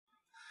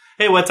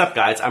Hey, what's up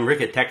guys? I'm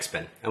Rick at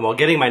TechSpin, and while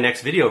getting my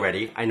next video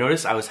ready, I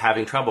noticed I was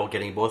having trouble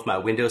getting both my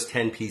Windows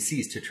 10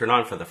 PCs to turn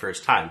on for the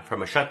first time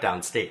from a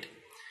shutdown state.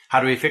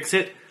 How do we fix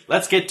it?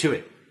 Let's get to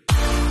it.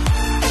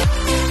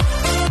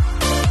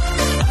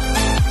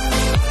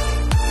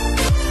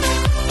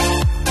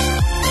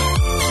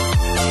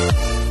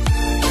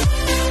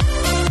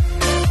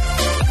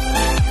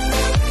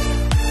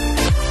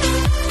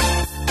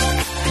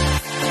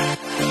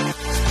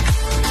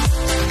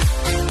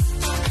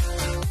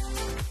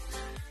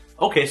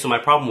 Okay, so my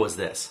problem was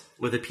this.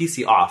 With the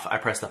PC off, I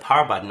pressed the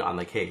power button on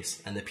the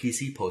case and the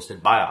PC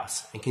posted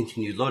BIOS and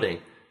continued loading,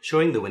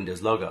 showing the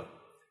Windows logo.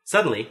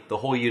 Suddenly, the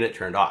whole unit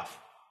turned off.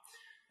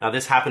 Now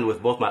this happened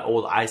with both my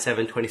old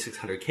i7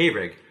 2600K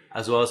rig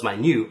as well as my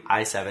new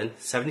i7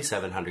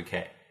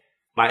 7700K.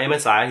 My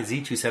MSI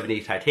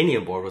Z270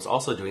 titanium board was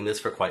also doing this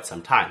for quite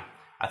some time.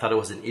 I thought it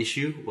was an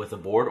issue with the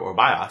board or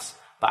BIOS,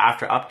 but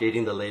after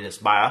updating the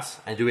latest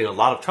BIOS and doing a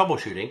lot of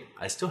troubleshooting,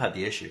 I still had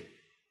the issue.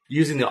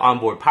 Using the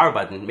onboard power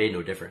button made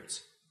no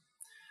difference.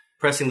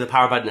 Pressing the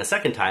power button a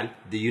second time,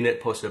 the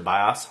unit posted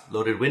BIOS,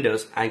 loaded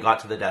Windows, and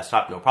got to the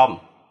desktop no problem.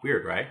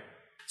 Weird, right?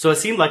 So it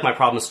seemed like my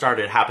problem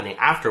started happening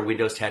after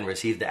Windows 10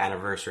 received the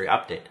anniversary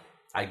update.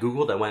 I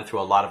Googled and went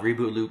through a lot of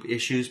reboot loop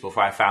issues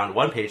before I found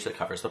one page that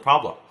covers the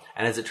problem.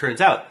 And as it turns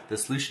out, the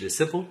solution is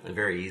simple and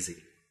very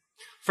easy.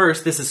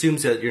 First, this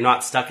assumes that you're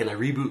not stuck in a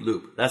reboot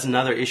loop. That's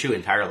another issue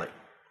entirely.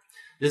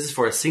 This is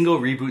for a single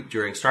reboot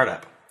during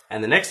startup,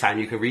 and the next time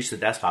you can reach the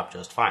desktop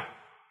just fine.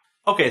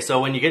 Okay,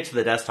 so when you get to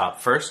the desktop,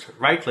 first,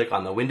 right-click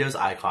on the Windows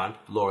icon,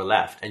 lower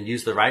left, and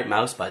use the right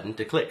mouse button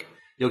to click.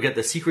 You'll get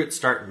the secret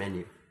start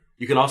menu.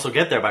 You can also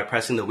get there by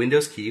pressing the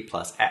Windows key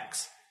plus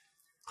X.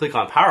 Click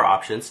on Power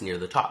Options near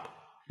the top.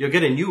 You'll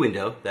get a new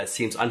window that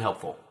seems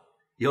unhelpful.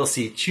 You'll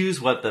see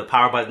Choose what the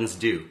power buttons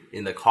do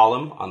in the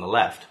column on the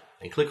left,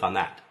 and click on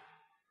that.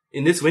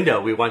 In this window,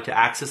 we want to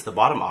access the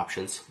bottom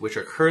options, which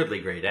are currently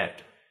grayed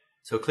out.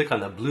 So click on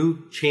the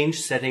blue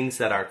Change Settings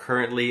that are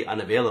currently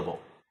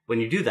unavailable. When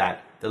you do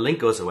that, the link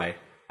goes away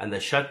and the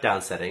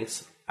shutdown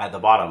settings at the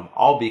bottom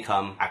all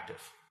become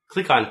active.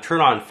 Click on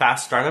Turn on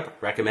Fast Startup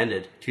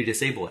Recommended to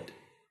disable it.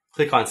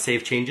 Click on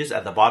Save Changes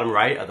at the bottom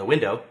right of the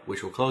window,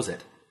 which will close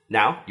it.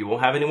 Now you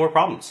won't have any more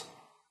problems.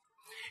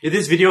 If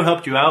this video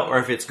helped you out or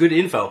if it's good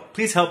info,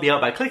 please help me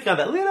out by clicking on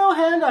that little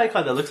hand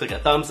icon that looks like a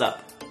thumbs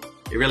up.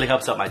 It really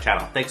helps out my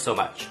channel. Thanks so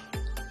much.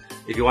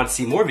 If you want to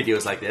see more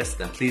videos like this,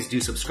 then please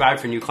do subscribe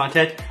for new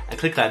content and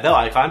click that bell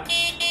icon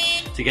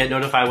to get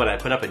notified when I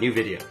put up a new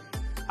video.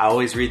 I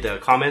always read the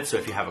comments, so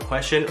if you have a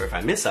question or if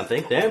I missed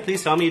something, then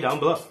please tell me down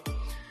below.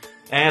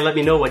 And let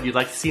me know what you'd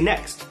like to see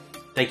next.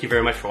 Thank you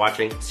very much for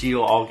watching. See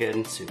you all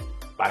again soon.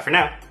 Bye for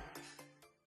now.